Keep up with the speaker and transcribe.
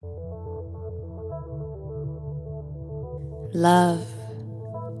love,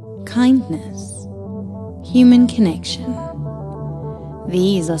 kindness, human connection.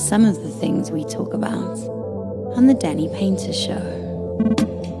 These are some of the things we talk about on The Danny Painter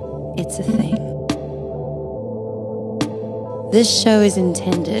Show. It's a thing. This show is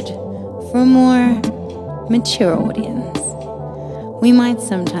intended for a more mature audience. We might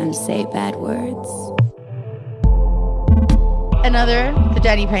sometimes say bad words. Another The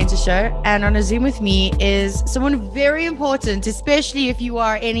Danny Painter Show, and on a Zoom with me is someone very important, especially if you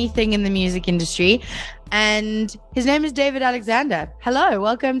are anything in the music industry, and his name is David Alexander. Hello,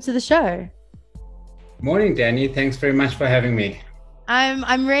 welcome to the show. Morning, Danny. Thanks very much for having me.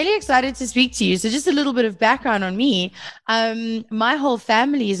 I'm really excited to speak to you. So just a little bit of background on me. My whole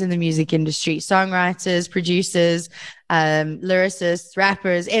family is in the music industry, songwriters, producers, lyricists,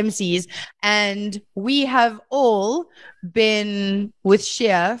 rappers, MCs, and we have all been with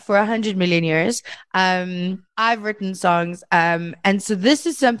Cher for 100 million years. I've written songs. And so this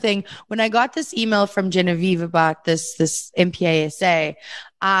is something, when I got this email from Genevieve about this MPASA,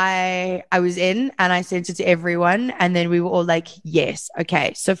 I was in and I sent it to everyone, and then we were all like, yes.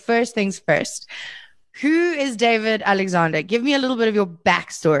 Okay. So first things first, who is David Alexander? Give me a little bit of your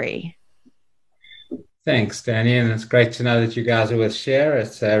backstory. Thanks, Danny. And it's great to know that you guys are with Cher.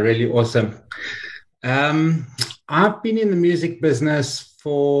 It's really awesome. I've been in the music business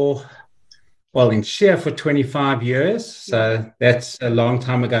in Cher for 25 years. So that's a long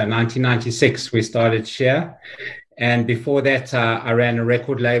time ago. 1996, we started Cher. And before that, I ran a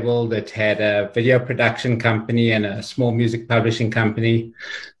record label that had a video production company and a small music publishing company.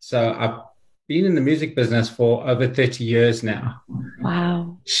 So I've been in the music business for over 30 years now.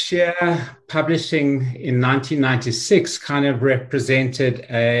 Wow. Cher Publishing in 1996 kind of represented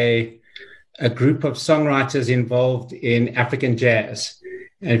a group of songwriters involved in African jazz.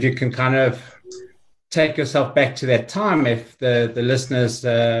 And if you can kind of take yourself back to that time, if the listeners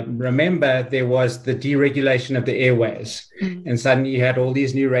remember, there was the deregulation of the airways. Mm-hmm. And suddenly you had all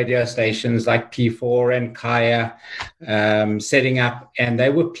these new radio stations like P4 and Kaya setting up, and they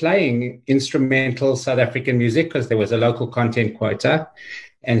were playing instrumental South African music because there was a local content quota.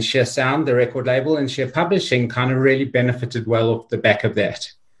 And Cher Sound, the record label, and Cher Publishing kind of really benefited well off the back of that.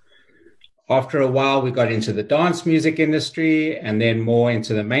 After a while, we got into the dance music industry and then more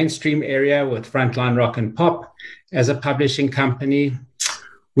into the mainstream area with Frontline Rock and Pop as a publishing company.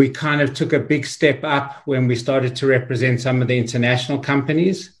 We kind of took a big step up when we started to represent some of the international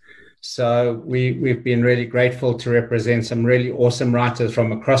companies. So we've been really grateful to represent some really awesome writers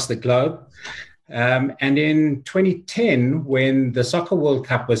from across the globe. And in 2010, when the Soccer World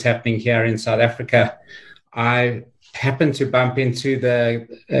Cup was happening here in South Africa, I happened to bump into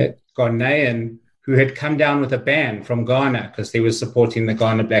the Ghanaian who had come down with a band from Ghana because they were supporting the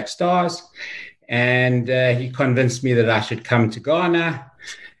Ghana Black Stars. And he convinced me that I should come to Ghana.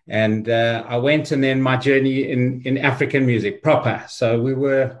 And I went, and then my journey in African music proper. So we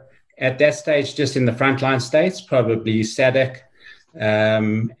were at that stage just in the frontline states, probably SADC.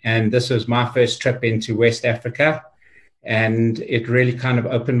 And this was my first trip into West Africa. And it really kind of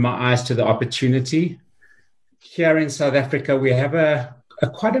opened my eyes to the opportunity. Here in South Africa, we have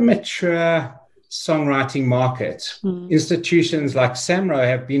quite a mature songwriting market. Institutions like SAMRO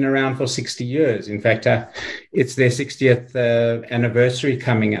have been around for 60 years. In fact, it's their 60th anniversary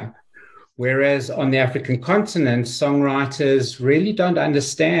coming up. Whereas on the African continent, songwriters really don't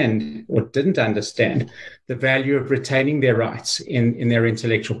understand or didn't understand the value of retaining their rights in their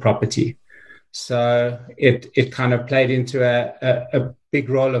intellectual property. So it kind of played into a big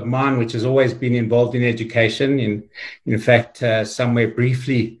role of mine, which has always been involved in education. In fact, somewhere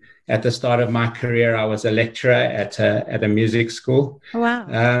briefly at the start of my career, I was a lecturer at a music school. Oh,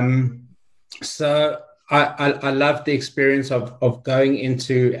 wow. So I loved the experience of going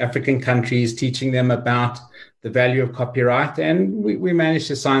into African countries, teaching them about the value of copyright, and we managed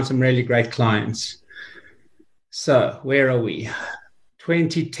to sign some really great clients. So where are we?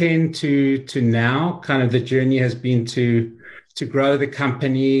 2010 to now, kind of the journey has been to grow the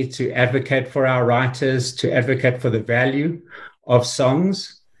company, to advocate for our writers, to advocate for the value of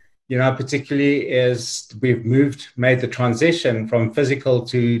songs. You know, particularly as we've made the transition from physical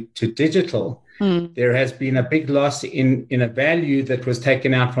to digital, there has been a big loss in a value that was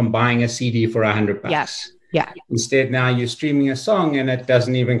taken out from buying a CD for $100. Yeah. Instead, now you're streaming a song and it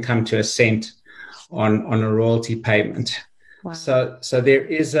doesn't even come to a cent on a royalty payment. Wow. So there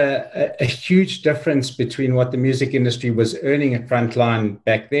is a huge difference between what the music industry was earning at Frontline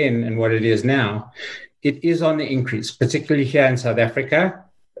back then and what it is now. It is on the increase, particularly here in South Africa,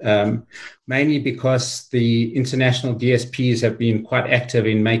 mainly because the international DSPs have been quite active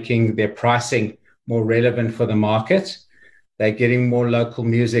in making their pricing more relevant for the market. They're getting more local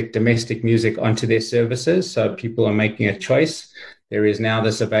music, domestic music onto their services. So people are making a choice. There is now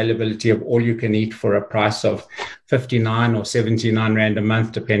this availability of all you can eat for a price of 59 or 79 Rand a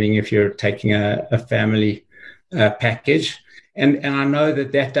month, depending if you're taking a family package. And I know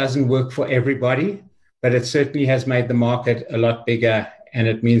that doesn't work for everybody, but it certainly has made the market a lot bigger. And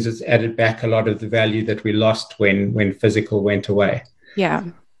it means it's added back a lot of the value that we lost when physical went away. Yeah.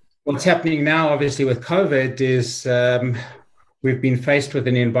 What's happening now, obviously, with COVID is we've been faced with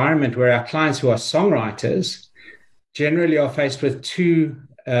an environment where our clients who are songwriters generally are faced with two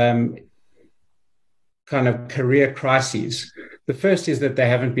kind of career crises. The first is that they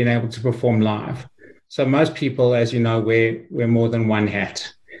haven't been able to perform live. So most people, as you know, wear more than one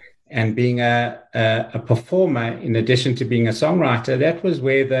hat. And being a performer, in addition to being a songwriter, that was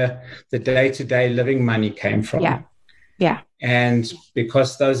where the day-to-day living money came from. Yeah. Yeah. And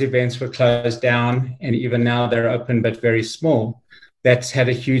because those events were closed down, and even now they're open but very small, that's had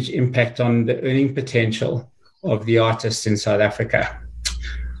a huge impact on the earning potential of the artists in South Africa.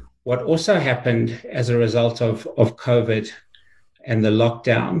 What also happened as a result of COVID and the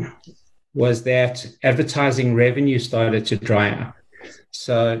lockdown was that advertising revenue started to dry up.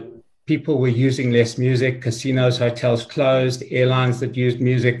 So people were using less music, casinos, hotels closed, airlines that used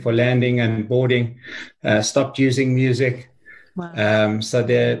music for landing and boarding stopped using music. Wow. So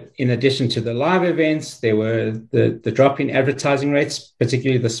there, in addition to the live events, there were the drop in advertising rates,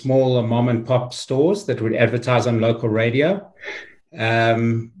 particularly the smaller mom and pop stores that would advertise on local radio.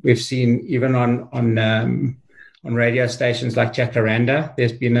 We've seen even on radio stations like Jacaranda,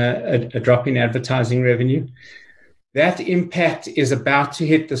 there's been a drop in advertising revenue. That impact is about to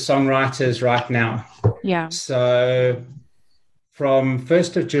hit the songwriters right now. Yeah. So from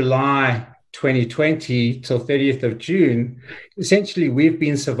 1st of July 2020 till 30th of June, essentially we've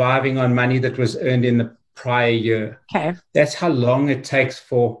been surviving on money that was earned in the prior year. Okay. That's how long it takes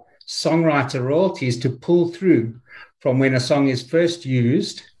for songwriter royalties to pull through from when a song is first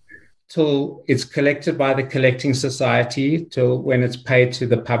used till it's collected by the collecting society till when it's paid to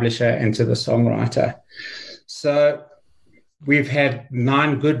the publisher and to the songwriter. So we've had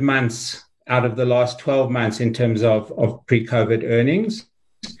 9 good months out of the last 12 months in terms of pre-COVID earnings.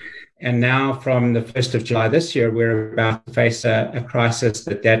 And now from the 1st of July this year, we're about to face a crisis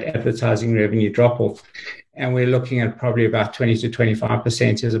that advertising revenue drop-off. And we're looking at probably about 20 to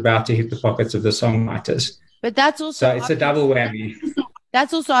 25% is about to hit the pockets of the songwriters. But that's also... So it's a double whammy.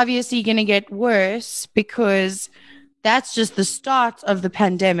 That's also obviously going to get worse because that's just the start of the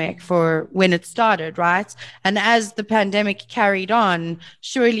pandemic for when it started, right? And as the pandemic carried on,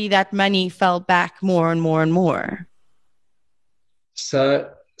 surely that money fell back more and more and more. So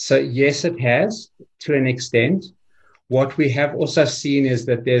yes, it has to an extent. What we have also seen is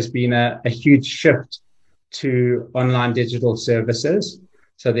that there's been a huge shift to online digital services.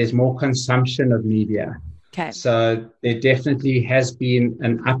 So there's more consumption of media. Okay. So there definitely has been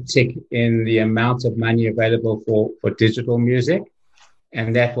an uptick in the amount of money available for digital music,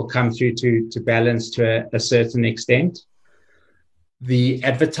 and that will come through to balance to a certain extent. The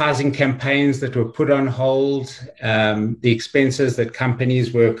advertising campaigns that were put on hold, the expenses that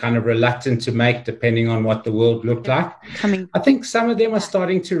companies were kind of reluctant to make depending on what the world looked like. I think some of them are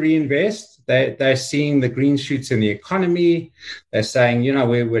starting to reinvest. They're seeing the green shoots in the economy. They're saying,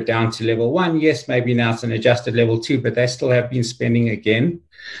 we're down to level 1. Yes, maybe now it's an adjusted level 2, but they still have been spending again.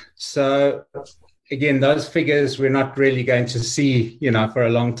 So again, those figures we're not really going to see, for a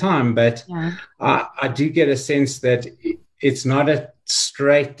long time. But yeah. I do get a sense that it's not a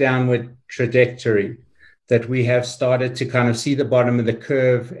straight downward trajectory, that we have started to kind of see the bottom of the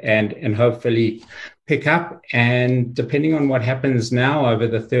curve and hopefully pick up. And depending on what happens now over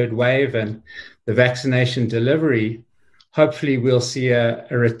the third wave and the vaccination delivery, hopefully we'll see a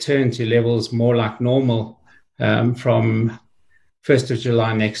return to levels more like normal from 1st of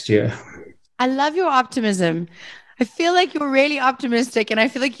July next year. I love your optimism. I feel like you're really optimistic, and I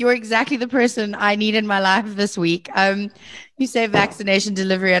feel like you're exactly the person I need in my life this week. You say vaccination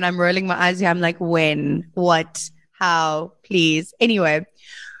delivery, and I'm rolling my eyes here. I'm like, when, what, how, please. Anyway,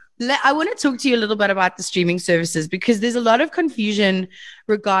 I want to talk to you a little bit about the streaming services, because there's a lot of confusion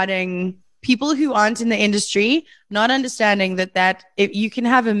regarding people who aren't in the industry not understanding that if you can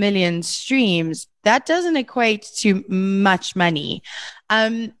have 1 million streams, that doesn't equate to much money.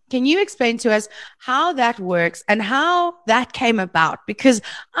 Can you explain to us how that works and how that came about? Because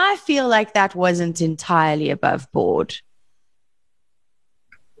I feel like that wasn't entirely above board.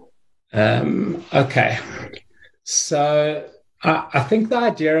 Okay. So I think the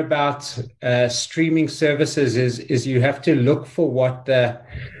idea about streaming services is you have to look for what the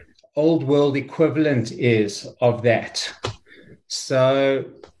old world equivalent is of that. So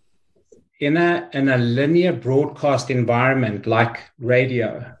in a linear broadcast environment like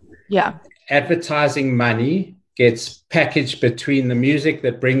radio, advertising money gets packaged between the music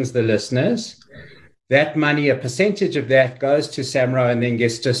that brings the listeners. That money, a percentage of that goes to SAMRO and then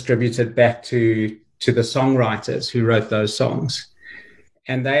gets distributed back to the songwriters who wrote those songs.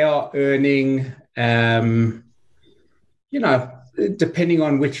 And they are earning, depending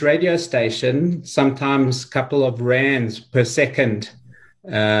on which radio station, sometimes a couple of rands per second,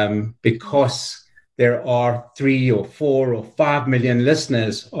 because there are 3 or 4 or 5 million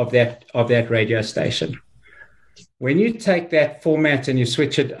listeners of that radio station. When you take that format and you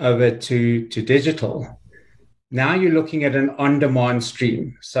switch it over to digital, now you're looking at an on-demand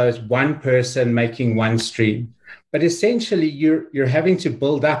stream. So it's one person making one stream. But essentially, you're having to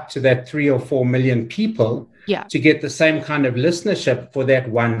build up to that 3 or 4 million people to get the same kind of listenership for that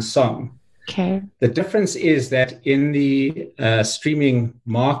one song. Okay. The difference is that in the streaming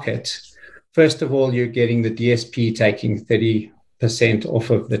market, first of all, you're getting the DSP taking 30% off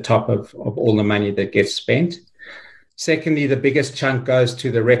of the top of all the money that gets spent. Secondly, the biggest chunk goes to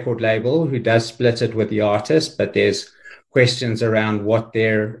the record label, who does split it with the artist, but there's questions around what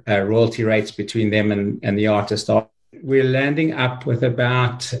their royalty rates between them and the artist are. We're landing up with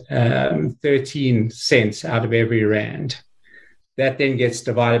about 13 cents out of every rand. That then gets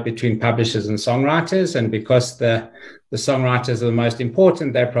divided between publishers and songwriters, and because the songwriters are the most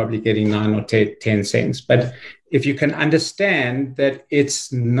important, they're probably getting 9 or 10 cents. But if you can understand that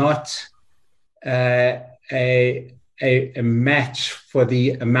it's not a match for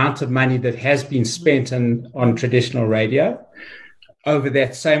the amount of money that has been spent on traditional radio over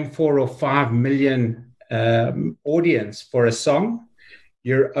that same 4 or 5 million audience for a song,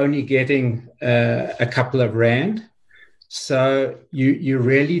 you're only getting a couple of rand. So you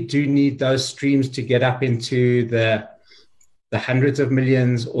really do need those streams to get up into the hundreds of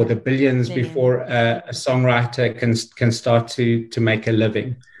millions or the billions before a songwriter can start to make a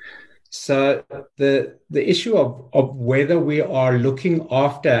living. So the issue of whether we are looking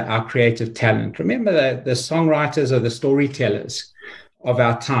after our creative talent, remember that the songwriters are the storytellers of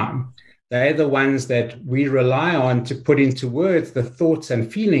our time. They're the ones that we rely on to put into words the thoughts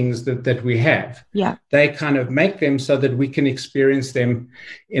and feelings that we have. Yeah. They kind of make them so that we can experience them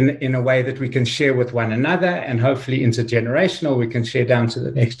in a way that we can share with one another, and hopefully intergenerational, we can share down to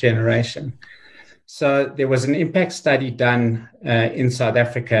the next generation. So there was an impact study done in South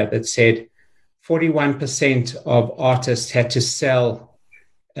Africa that said 41% of artists had to sell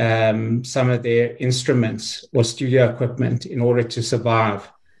some of their instruments or studio equipment in order to survive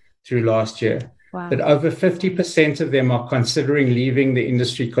through last year. Wow. But over 50% of them are considering leaving the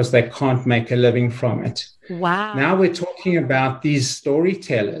industry because they can't make a living from it. Wow. Now we're talking about these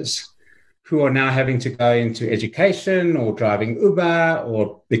storytellers who are now having to go into education or driving Uber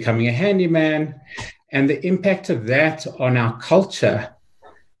or becoming a handyman. And the impact of that on our culture,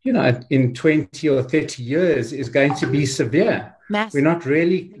 in 20 or 30 years is going to be severe. Massive. We're not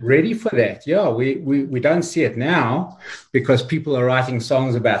really ready for that. Yeah, we don't see it now because people are writing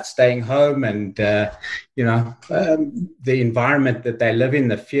songs about staying home and, the environment that they live in,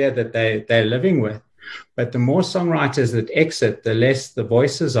 the fear that they're living with. But the more songwriters that exit, the less the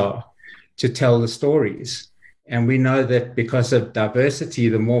voices are to tell the stories. And we know that because of diversity,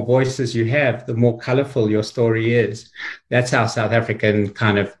 the more voices you have, the more colorful your story is. That's our South African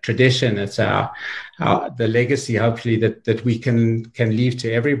kind of tradition. It's the legacy, hopefully, that we can leave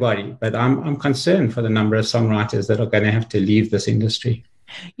to everybody. But I'm concerned for the number of songwriters that are going to have to leave this industry.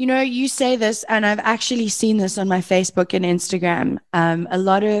 You say this, and I've actually seen this on my Facebook and Instagram. A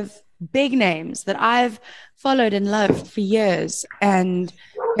lot of big names that I've followed and loved for years, and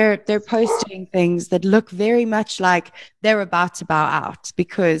they're posting things that look very much like they're about to bow out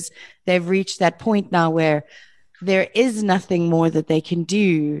because they've reached that point now where there is nothing more that they can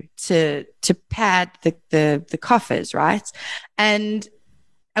do to pad the coffers, right? And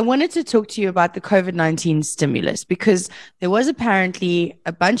I wanted to talk to you about the COVID-19 stimulus because there was apparently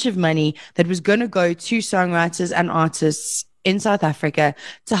a bunch of money that was going to go to songwriters and artists in South Africa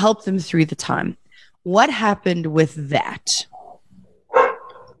to help them through the time. What happened with that?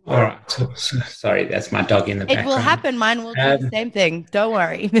 All right. Sorry, that's my dog in the background. It will happen. Mine will do the same thing. Don't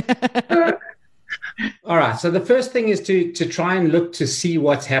worry. All right. So the first thing is to try and look to see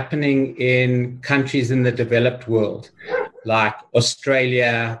what's happening in countries in the developed world, like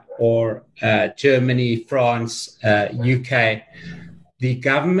Australia or Germany, France, UK. The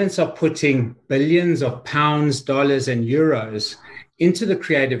governments are putting billions of pounds, dollars, and euros into the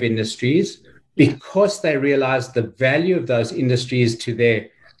creative industries because they realize the value of those industries to their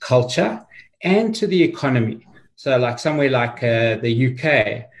culture and to the economy. So like somewhere like the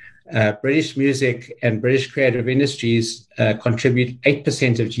UK, British music and British creative industries contribute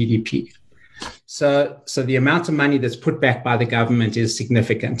 8% of GDP. So the amount of money that's put back by the government is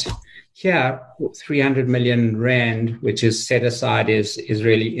significant. Here, 300 million rand, which is set aside, is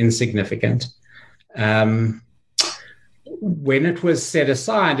really insignificant. When it was set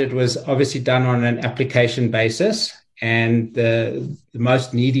aside, it was obviously done on an application basis, and the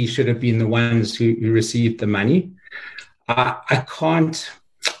most needy should have been the ones who received the money. I'm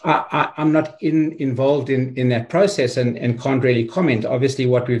not involved in that process and can't really comment. Obviously,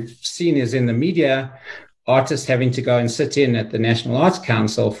 what we've seen is in the media, artists having to go and sit in at the National Arts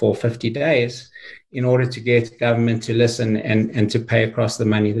Council for 50 days in order to get government to listen and to pay across the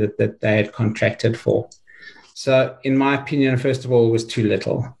money that they had contracted for. So in my opinion, first of all, it was too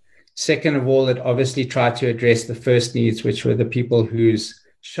little. Second of all, it obviously tried to address the first needs, which were the people whose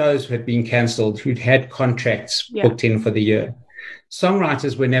shows had been cancelled, who'd had contracts booked in for the year.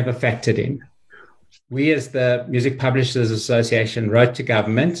 Songwriters were never factored in. We, as the Music Publishers Association, wrote to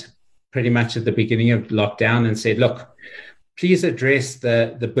government pretty much at the beginning of lockdown and said, look, please address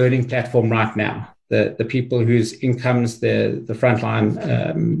the burning platform right now, the people whose incomes, the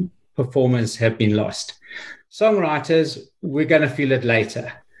frontline performers have been lost. Songwriters, we're going to feel it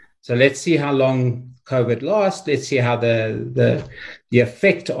later. So let's see how long COVID lasts. Let's see how the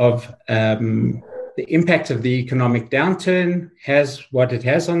effect of the impact of the economic downturn has what it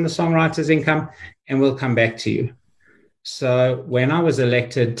has on the songwriters' income, and we'll come back to you. So when I was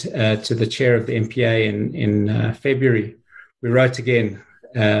elected to the chair of the MPA in February, we wrote again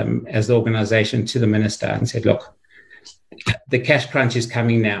as the organization to the minister and said, look, the cash crunch is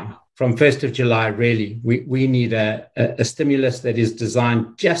coming now. From 1st of July, really, we need a stimulus that is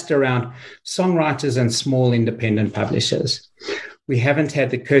designed just around songwriters and small independent publishers. We haven't had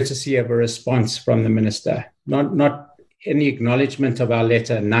the courtesy of a response from the minister, not any acknowledgement of our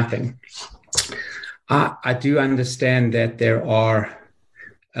letter, nothing. I do understand that there are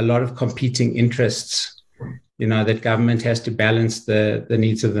a lot of competing interests, that government has to balance the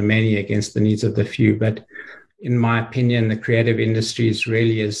needs of the many against the needs of the few. But in my opinion, the creative industries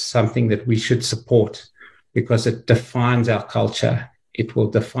really is something that we should support because it defines our culture. It will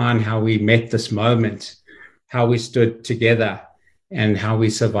define how we met this moment, how we stood together, and how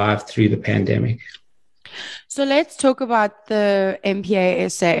we survived through the pandemic. So let's talk about the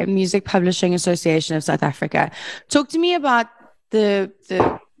MPASA, Music Publishing Association of South Africa. Talk to me about the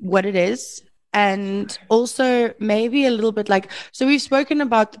what it is, and also maybe a little bit so we've spoken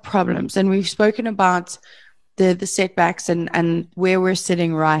about the problems and we've spoken about the setbacks and where we're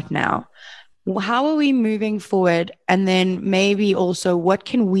sitting right now. How are we moving forward? And then maybe also what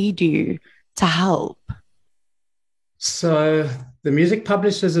can we do to help? So the Music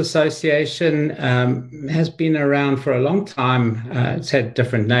Publishers Association has been around for a long time. It's had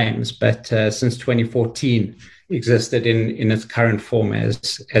different names, but since 2014 existed in its current form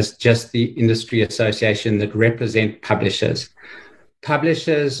as just the industry association that represent publishers.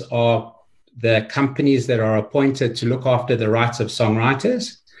 Publishers are the companies that are appointed to look after the rights of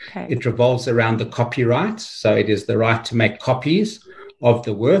songwriters. Okay. It revolves around the copyright. So it is the right to make copies of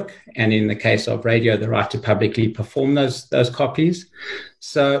the work, and in the case of radio, the right to publicly perform those copies.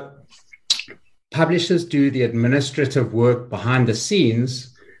 So publishers do the administrative work behind the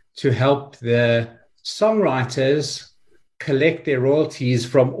scenes to help the songwriters collect their royalties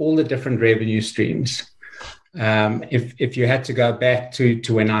from all the different revenue streams. If you had to go back to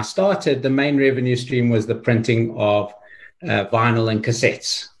when I started, the main revenue stream was the printing of vinyl and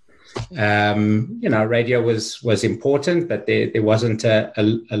cassettes. Radio was important, but there wasn't a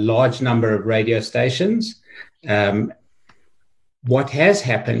large number of radio stations. What has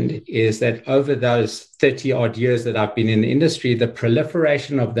happened is that over those 30 odd years that I've been in the industry, the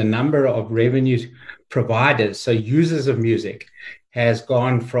proliferation of the number of revenue providers, so users of music, has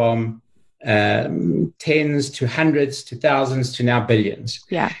gone from tens to hundreds to thousands to now billions.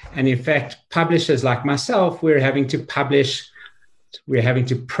 Yeah. And in fact, publishers like myself, we're having to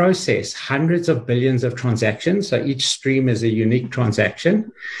process hundreds of billions of transactions. So each stream is a unique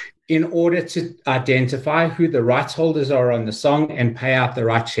transaction in order to identify who the rights holders are on the song and pay out the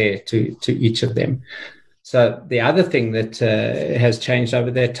right share to each of them. So the other thing that has changed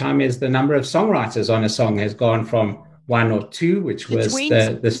over that time is the number of songwriters on a song has gone from 1 or 2, which was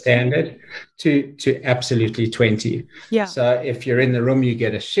the standard, to absolutely 20. Yeah. So if you're in the room, you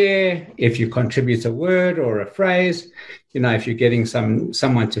get a share. If you contribute a word or a phrase, if you're getting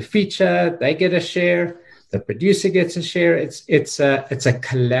someone to feature, they get a share. The producer gets a share. It's a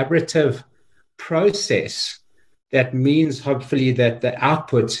collaborative process that means hopefully that the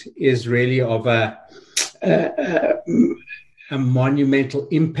output is really of a a monumental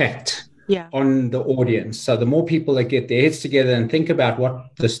impact on the audience. So the more people that get their heads together and think about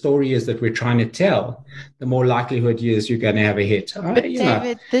what the story is that we're trying to tell, the more likelihood is you're going to have a hit. But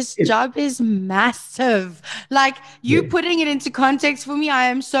David, this job is massive. Like, you putting it into context for me, I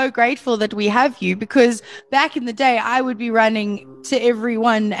am so grateful that we have you, because back in the day, I would be running to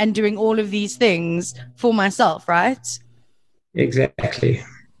everyone and doing all of these things for myself, right? Exactly.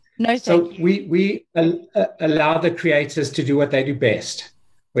 No, thank you. We allow the creators to do what they do best,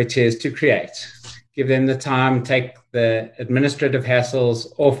 which is to create. Give them the time, take the administrative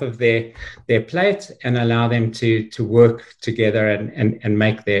hassles off of their plate, and allow them to work together and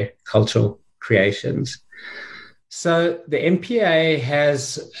make their cultural creations. So the MPA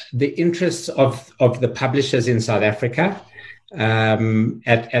has the interests of the publishers in South Africa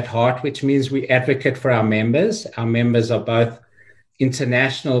at heart, which means we advocate for our members. Our members are both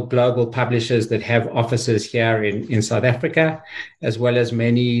international global publishers that have offices here in South Africa, as well as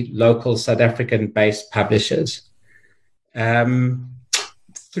many local South African-based publishers. Through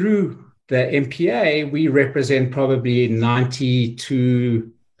the MPA, we represent probably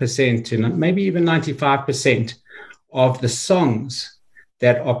 92% to maybe even 95% of the songs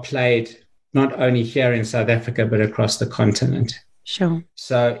that are played not only here in South Africa, but across the continent. Sure.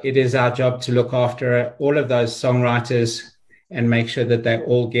 So it is our job to look after all of those songwriters and make sure that they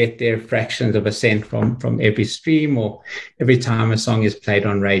all get their fractions of a cent from every stream or every time a song is played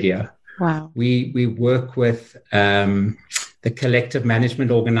on radio. Wow. We work with the collective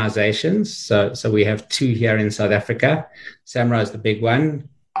management organizations. So we have two here in South Africa. SAMRO is the big one,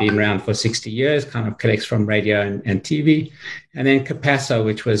 been around for 60 years, kind of collects from radio and TV. And then MPASA,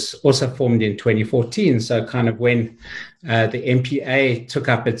 which was also formed in 2014. So kind of when the MPA took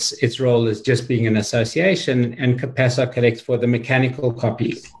up its role as just being an association, and MPASA collects for the mechanical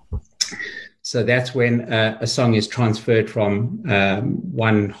copy. So that's when a song is transferred from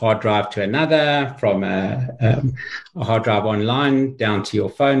one hard drive to another, from a hard drive online down to your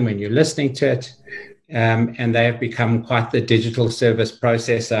phone when you're listening to it. And they have become quite the digital service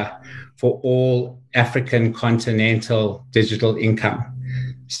processor for all African continental digital income.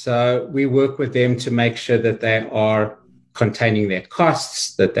 So we work with them to make sure that they are containing their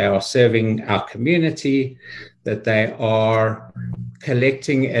costs, that they are serving our community, that they are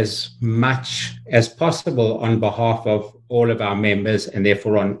collecting as much as possible on behalf of all of our members, and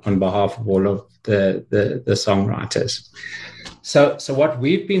therefore on behalf of all of the songwriters. So what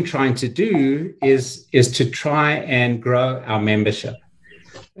we've been trying to do is to try and grow our membership.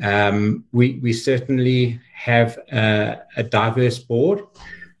 We certainly have a diverse board,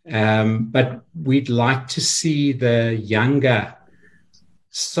 but we'd like to see the younger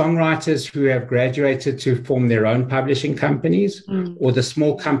songwriters who have graduated to form their own publishing companies, or the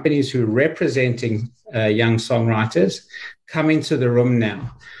small companies who are representing young songwriters come into the room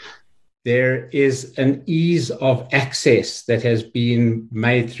now. There is an ease of access that has been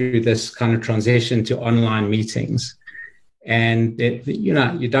made through this kind of transition to online meetings. And,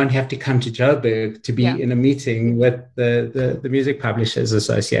 you don't have to come to Joburg to be in a meeting with the Music Publishers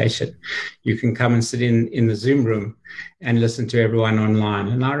Association. You can come and sit in the Zoom room and listen to everyone online.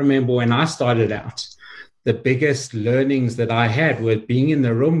 And I remember when I started out, the biggest learnings that I had were being in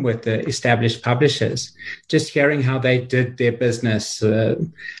the room with the established publishers, just hearing how they did their business,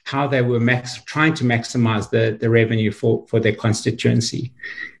 how they were trying to maximize the revenue for their constituency.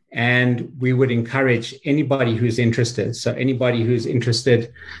 And we would encourage anybody who's interested, so anybody who's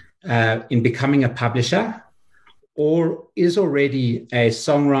interested in becoming a publisher or is already a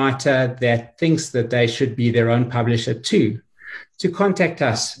songwriter that thinks that they should be their own publisher too, to contact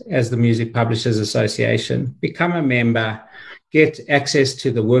us as the Music Publishers Association, become a member, get access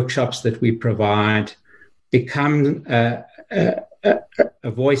to the workshops that we provide, become a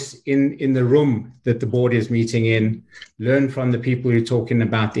voice in the room that the board is meeting in, learn from the people who are talking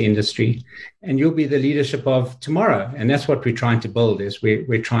about the industry, and you'll be the leadership of tomorrow. And that's what we're trying to build, is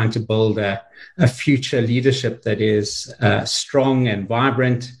we're trying to build a future leadership that is strong and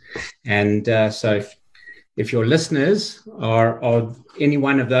vibrant. And so if your listeners are any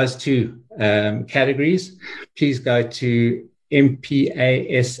one of those two categories, please go to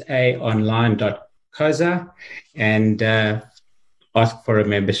mpasaonline.coza and ask for a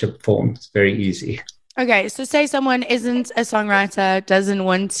membership form. It's very easy. Okay, so say someone isn't a songwriter, doesn't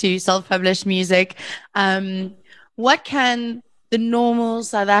want to self-publish music. What can the normal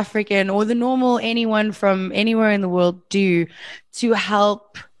South African or the normal anyone from anywhere in the world do to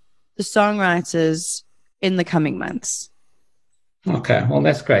help the songwriters in the coming months? Okay, well,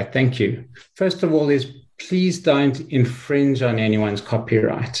 that's great. Thank you. First of all, please don't infringe on anyone's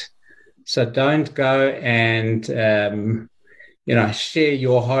copyright. So don't go and share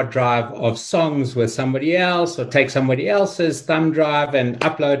your hard drive of songs with somebody else, or take somebody else's thumb drive and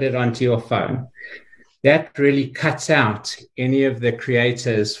upload it onto your phone. That really cuts out any of the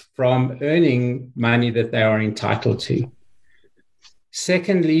creators from earning money that they are entitled to.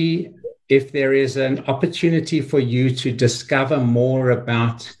 Secondly, if there is an opportunity for you to discover more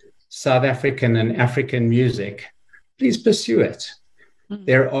about South African and African music, please pursue it.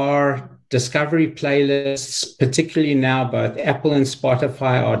 There are discovery playlists, particularly now, both Apple and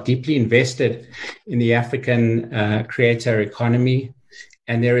Spotify are deeply invested in the African creator economy.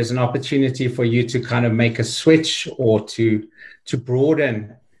 And there is an opportunity for you to kind of make a switch, or to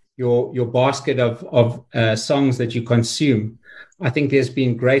broaden your basket of songs that you consume. I think there's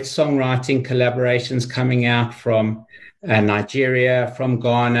been great songwriting collaborations coming out from Nigeria, from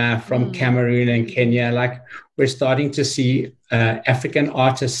Ghana, from Cameroon and Kenya. Like, we're starting to see African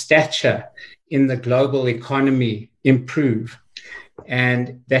artist stature in the global economy improve.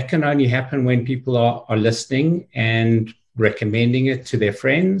 And that can only happen when people are listening and recommending it to their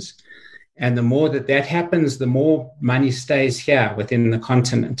friends. And the more that happens, the more money stays here within the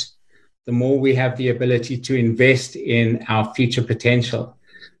continent, the more we have the ability to invest in our future potential.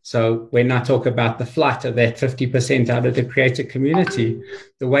 So when I talk about the flight of that 50% out of the creator community,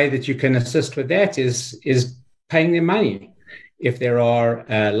 the way that you can assist with that is paying them money. If there are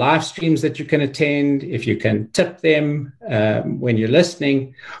live streams that you can attend, if you can tip them when you're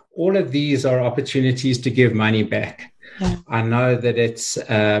listening, all of these are opportunities to give money back. Yeah. I know that it's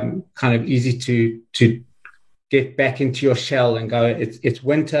kind of easy to get back into your shell and go, it's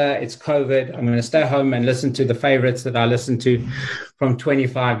winter, it's COVID, I'm going to stay home and listen to the favorites that I listened to from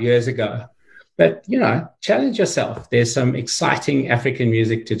 25 years ago. But, challenge yourself. There's some exciting African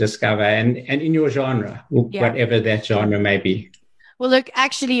music to discover, and in your genre, whatever that genre may be. Well, look,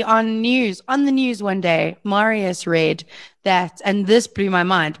 actually on the news one day, Marius read that, and this blew my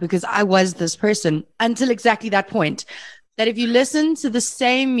mind because I was this person until exactly that point, that if you listen to the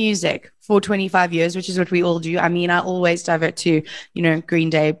same music for 25 years, which is what we all do. I mean, I always divert to, Green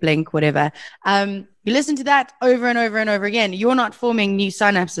Day, Blink, whatever. You listen to that over and over and over again. You're not forming new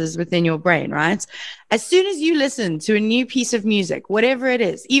synapses within your brain, right? As soon as you listen to a new piece of music, whatever it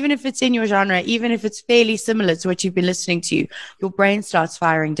is, even if it's in your genre, even if it's fairly similar to what you've been listening to, your brain starts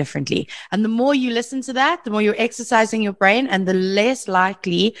firing differently. And the more you listen to that, the more you're exercising your brain, and the less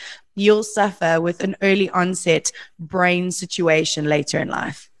likely you'll suffer with an early onset brain situation later in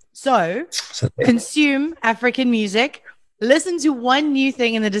life. So consume African music, listen to one new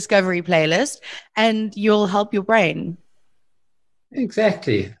thing in the discovery playlist, and you'll help your brain.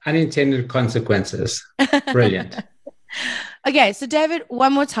 Exactly. Unintended consequences. Brilliant. Okay. So David,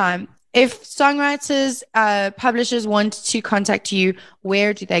 one more time. If songwriters, publishers want to contact you,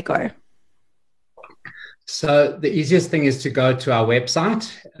 where do they go? So the easiest thing is to go to our website,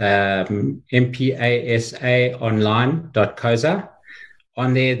 mpasaonline.coza.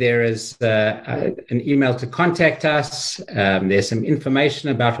 On there is an email to contact us. There's some information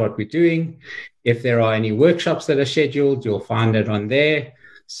about what we're doing. If there are any workshops that are scheduled, you'll find it on there.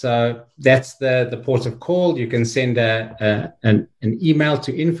 So that's the port of call. You can send an email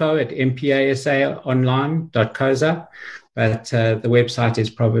to info@mpasaonline.coza. But the website is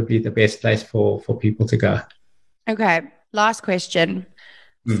probably the best place for people to go. Okay. Last question.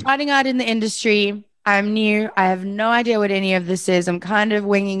 Starting out in the industry, I'm new. I have no idea what any of this is. I'm kind of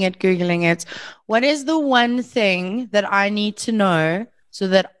winging it, Googling it. What is the one thing that I need to know so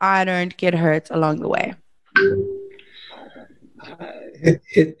that I don't get hurt along the way?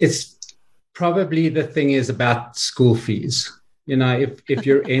 It's probably the thing is about school fees. If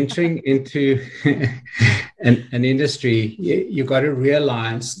you're entering into an industry, you got to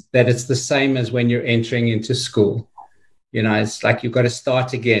realize that it's the same as when you're entering into school. It's like you've got to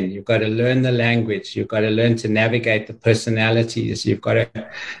start again. You've got to learn the language. You've got to learn to navigate the personalities. You've got to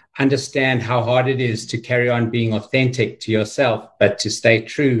understand how hard it is to carry on being authentic to yourself, but to stay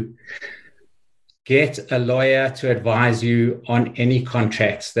true. Get a lawyer to advise you on any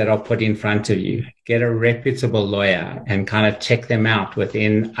contracts that are put in front of you. Get a reputable lawyer and kind of check them out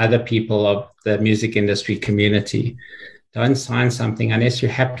within other people of the music industry community. Don't sign something unless you're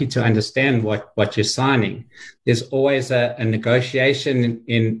happy to understand what you're signing. There's always a negotiation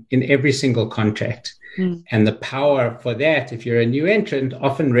in every single contract. And the power for that, if you're a new entrant,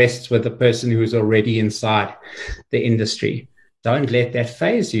 often rests with the person who's already inside the industry. Don't let that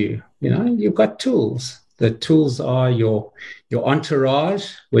phase you. You've got tools. The tools are your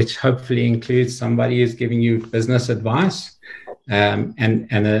entourage, which hopefully includes somebody who's giving you business advice, and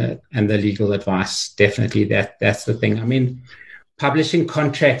the legal advice. Definitely that's the thing. I mean, publishing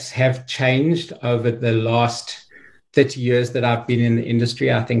contracts have changed over the last 30 years that I've been in the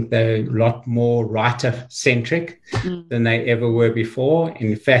industry. I think they're a lot more writer-centric than they ever were before.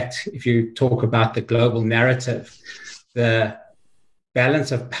 In fact, if you talk about the global narrative, the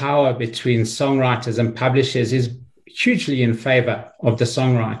balance of power between songwriters and publishers is hugely in favor of the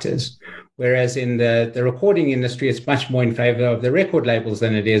songwriters, whereas in the recording industry, it's much more in favor of the record labels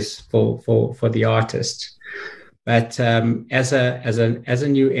than it is for the artists. But as a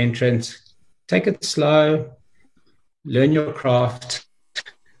new entrant, take it slow, learn your craft,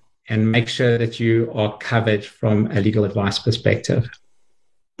 and make sure that you are covered from a legal advice perspective.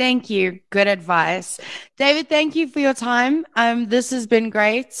 Thank you. Good advice. David, thank you for your time. This has been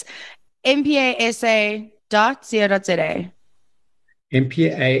great. MPASA.co.za.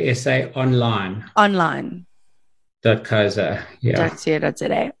 MPASA online. Online. .co.za. Yeah.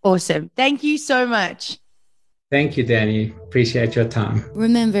 .co.za. Awesome. Thank you so much. Thank you, Danny. Appreciate your time.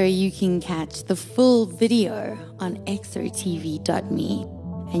 Remember, you can catch the full video on exotv.me,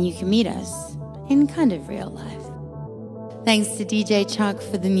 and you can meet us in kind of real life. Thanks to DJ Chuck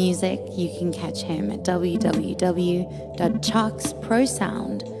for the music. You can catch him at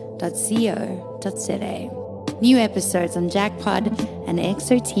www.chucksprosound.co.za. New episodes on Jackpod and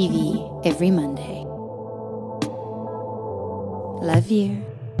ExoTV every Monday. Love you.